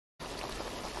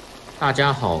大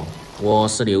家好，我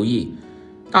是刘毅。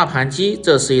大盘鸡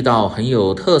这是一道很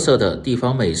有特色的地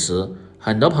方美食，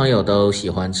很多朋友都喜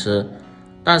欢吃，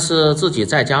但是自己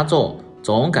在家做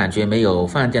总感觉没有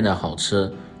饭店的好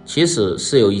吃，其实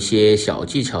是有一些小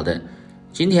技巧的。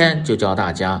今天就教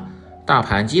大家大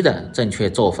盘鸡的正确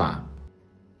做法。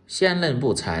鲜嫩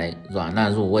不柴，软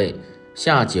烂入味，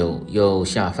下酒又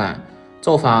下饭，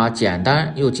做法简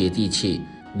单又接地气，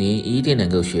你一定能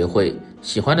够学会。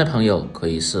喜欢的朋友可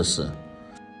以试试。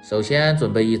首先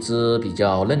准备一只比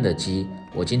较嫩的鸡，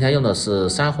我今天用的是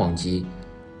三黄鸡。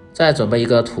再准备一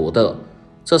个土豆，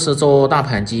这是做大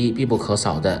盘鸡必不可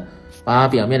少的。把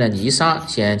表面的泥沙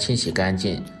先清洗干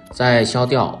净，再削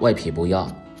掉外皮不要。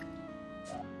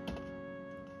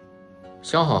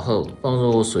削好后放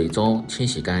入水中清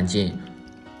洗干净。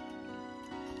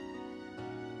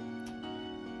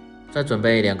再准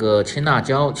备2个青辣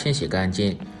椒清洗干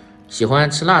净。喜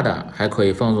欢吃辣的还可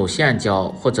以放入线椒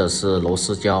或者是螺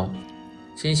丝椒。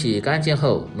清洗干净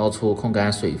后捞出控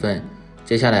干水分。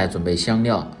接下来准备香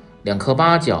料，2颗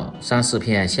八角，3-4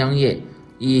片香叶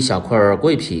，1小块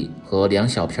桂皮和2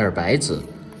小片白芷，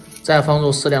再放入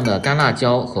适量的干辣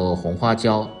椒和红花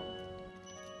椒。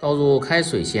倒入开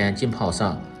水先浸泡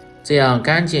上，这样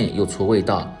干净又出味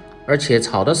道，而且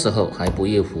炒的时候还不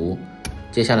易糊。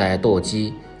接下来剁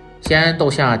鸡，先剁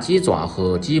下鸡爪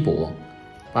和鸡脖，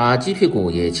把鸡屁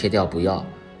股也切掉不要，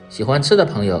喜欢吃的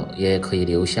朋友也可以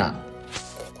留下。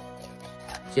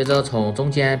接着从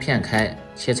中间片开，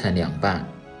切成2半，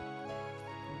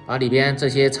把里边这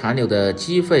些残留的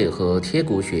鸡肺和贴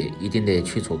骨血一定得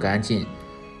去除干净，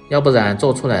要不然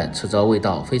做出来吃着味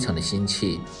道非常的腥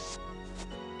气。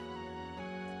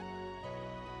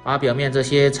把表面这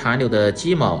些残留的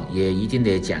鸡毛也一定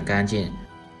得剪干净。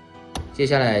接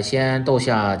下来先剁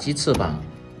下鸡翅膀，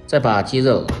再把鸡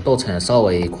肉剁成稍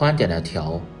微宽点的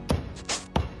条，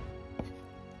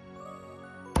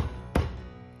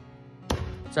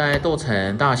再剁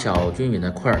成大小均匀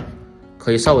的块，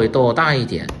可以稍微剁大一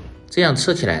点，这样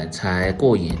吃起来才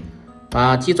过瘾。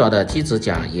把鸡爪的鸡指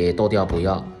甲也剁掉不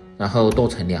要，然后剁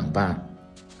成2半。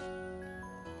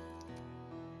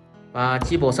把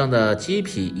鸡脖上的鸡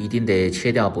皮一定得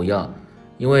切掉不要，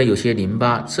因为有些淋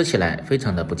巴吃起来非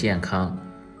常的不健康。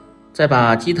再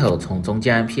把鸡头从中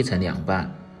间劈成2半，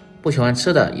不喜欢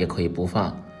吃的也可以不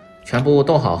放。全部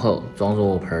剁好后装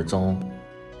入盆中，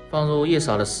放入1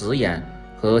勺的食盐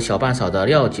和小半勺的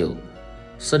料酒，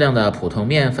适量的普通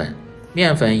面粉。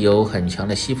面粉有很强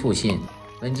的吸附性，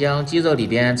能将鸡肉里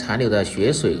边残留的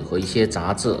血水和一些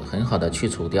杂质很好的去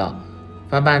除掉。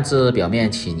翻拌至表面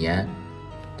起黏，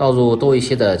倒入多一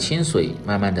些的清水，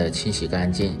慢慢的清洗干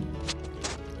净。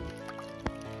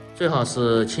最好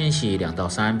是清洗2到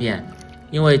3遍，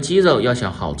因为鸡肉要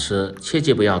想好吃，切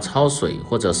记不要焯水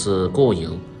或者是过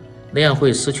油，那样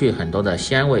会失去很多的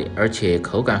鲜味，而且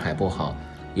口感还不好，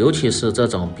尤其是这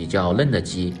种比较嫩的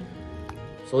鸡。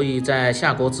所以在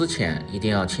下锅之前一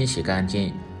定要清洗干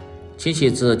净，清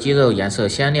洗至鸡肉颜色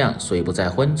鲜亮，水不再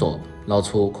浑浊，捞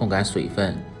出控干水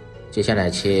分。接下来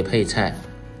切配菜，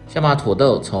先把土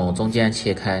豆从中间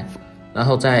切开，然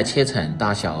后再切成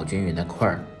大小均匀的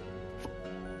块。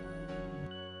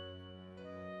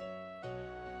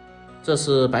这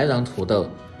是白瓤土豆，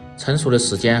成熟的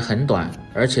时间很短，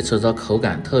而且吃着口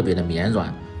感特别的绵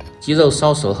软，鸡肉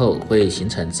烧熟后会形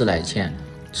成自来芡，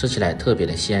吃起来特别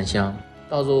的鲜香。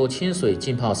倒入清水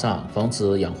浸泡上，防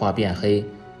止氧化变黑。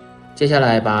接下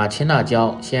来把青辣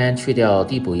椒先去掉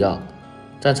蒂不要，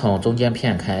再从中间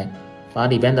片开，把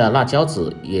里边的辣椒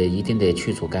籽也一定得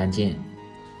去除干净。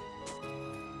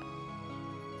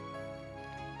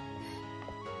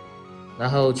然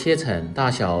后切成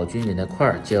大小均匀的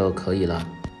块就可以了。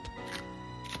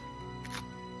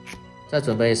再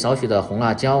准备少许的红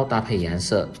辣椒搭配颜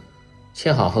色，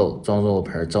切好后装入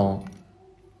盆中。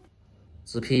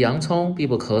紫皮洋葱必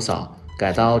不可少，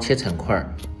改刀切成块，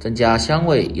增加香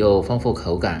味又丰富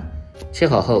口感。切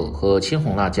好后和青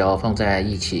红辣椒放在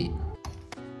一起。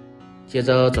接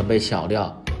着准备小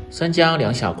料，生姜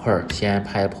2小块先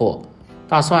拍破，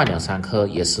大蒜2-3颗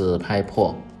也是拍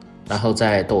破，然后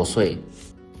再剁碎。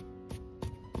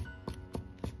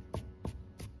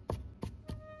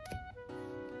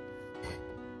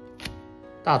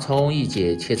大葱1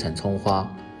节切成葱花，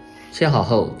切好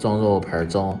后装入盆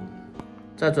中。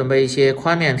再准备一些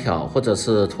宽面条或者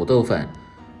是土豆粉，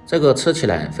这个吃起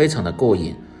来非常的过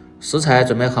瘾。食材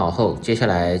准备好后，接下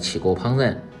来起锅烹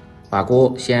饪。把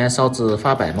锅先烧至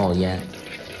发白冒烟，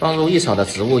放入1勺的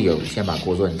植物油，先把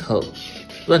锅润透。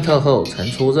润透后盛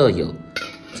出热油，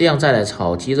这样再来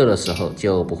炒鸡肉的时候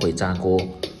就不会粘锅。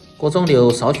锅中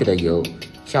留少许的油，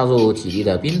下入几粒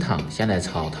的冰糖，先来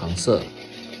炒糖色，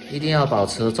一定要保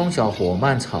持中小火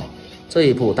慢炒，这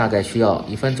一步大概需要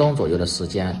1分钟左右的时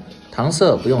间，糖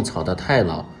色不用炒得太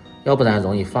老，要不然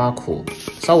容易发苦，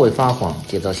稍微发黄，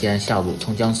接着先下入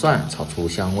葱姜蒜炒出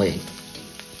香味。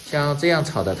像这样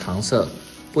炒的糖色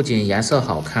不仅颜色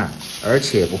好看，而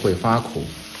且不会发苦，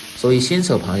所以新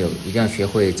手朋友一定要学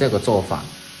会这个做法。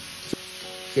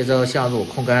接着下入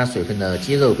控干水分的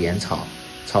鸡肉煸炒，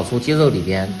炒出鸡肉里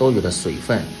边多余的水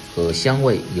分和香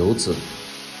味、油脂。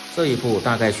这一步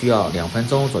大概需要2分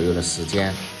钟左右的时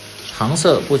间。糖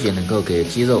色不仅能够给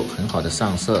鸡肉很好的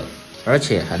上色，而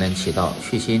且还能起到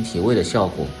去腥提味的效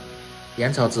果。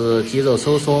煸炒至鸡肉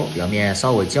收缩，表面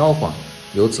稍微焦黄，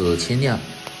油脂清亮。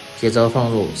接着放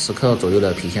入10克左右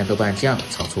的郫县豆瓣酱，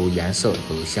炒出颜色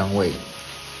和香味。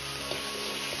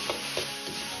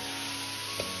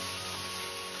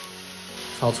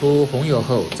炒出红油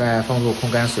后，再放入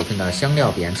控干水分的香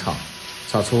料煸炒，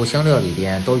炒出香料里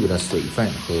边多余的水分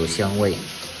和香味。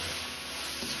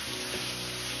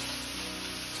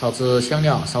炒至香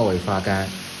料稍微发干，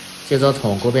接着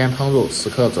从锅边烹入10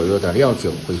克左右的料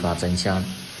酒，挥发增香，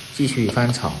继续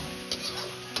翻炒。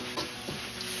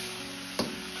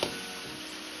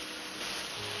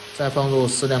再放入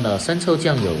适量的生抽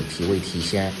酱油提味提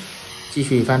鲜，继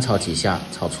续翻炒几下，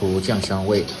炒出酱香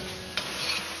味。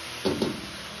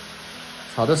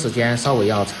炒的时间稍微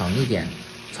要长一点，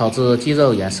炒至鸡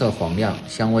肉颜色黄亮，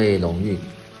香味浓郁。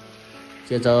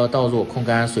接着倒入控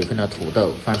干水分的土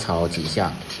豆，翻炒几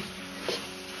下。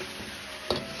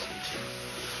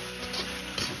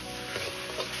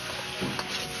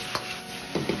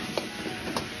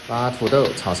把土豆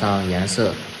炒上颜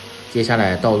色，接下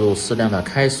来倒入适量的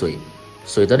开水，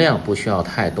水的量不需要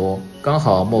太多，刚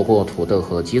好没过土豆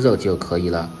和鸡肉就可以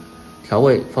了。调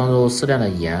味放入适量的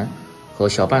盐和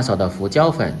小半勺的胡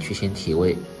椒粉去腥提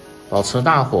味，保持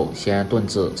大火先炖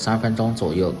至3分钟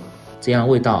左右，这样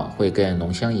味道会更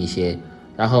浓香一些。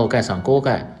然后盖上锅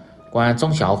盖，关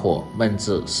中小火焖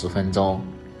至10分钟。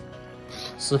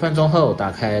10分钟后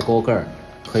打开锅盖，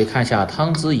可以看下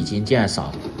汤汁已经渐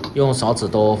少，用勺子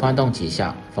多翻动几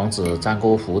下，防止粘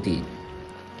锅糊底。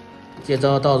接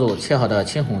着倒入切好的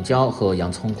青红椒和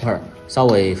洋葱块，稍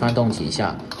微翻动几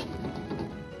下，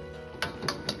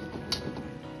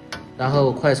然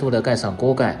后快速的盖上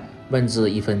锅盖，焖至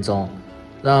1分钟，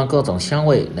让各种香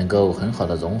味能够很好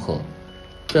的融合。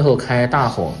最后开大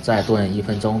火再炖1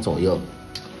分钟左右。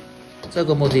这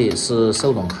个目的是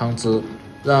收拢汤汁，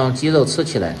让鸡肉吃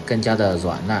起来更加的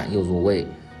软烂又入味。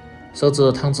收至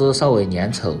汤汁稍微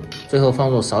粘稠，最后放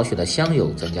入少许的香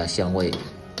油增加香味，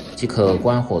即可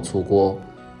关火出锅。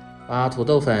把土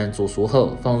豆粉煮熟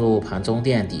后放入盘中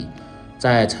垫底，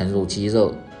再盛入鸡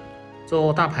肉。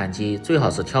做大盘鸡最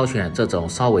好是挑选这种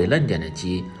稍微嫩点的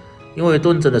鸡，因为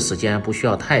炖制的时间不需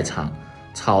要太长，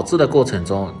炒制的过程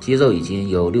中鸡肉已经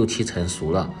有6-7成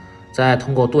熟了，再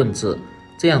通过炖制，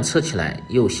这样吃起来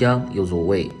又香又入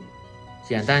味。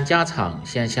简单家常，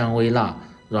鲜香微辣，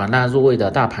软烂入味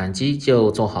的大盘鸡就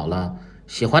做好了。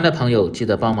喜欢的朋友记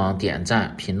得帮忙点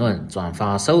赞、评论、转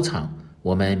发、收藏。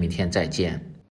我们明天再见。